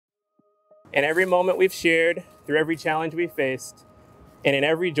In every moment we've shared, through every challenge we faced, and in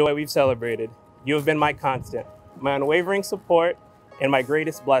every joy we've celebrated, you have been my constant, my unwavering support, and my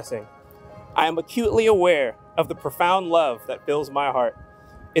greatest blessing. I am acutely aware of the profound love that fills my heart.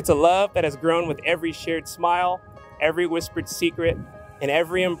 It's a love that has grown with every shared smile, every whispered secret, and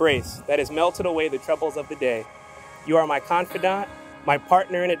every embrace that has melted away the troubles of the day. You are my confidant, my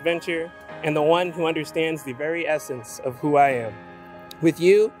partner in adventure, and the one who understands the very essence of who I am. With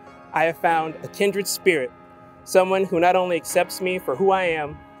you, I have found a kindred spirit, someone who not only accepts me for who I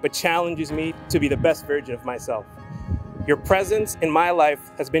am, but challenges me to be the best version of myself. Your presence in my life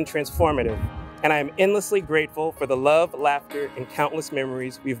has been transformative, and I am endlessly grateful for the love, laughter, and countless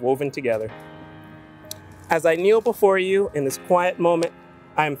memories we've woven together. As I kneel before you in this quiet moment,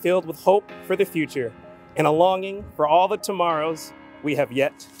 I am filled with hope for the future and a longing for all the tomorrows we have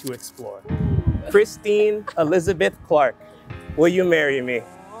yet to explore. Christine Elizabeth Clark, will you marry me?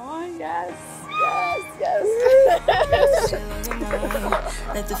 Oh, yes, yes, yes.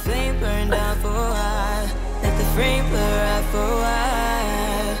 Let the flame burn down for a while. Let the flame burn out for a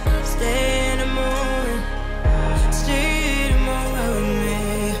while. Stay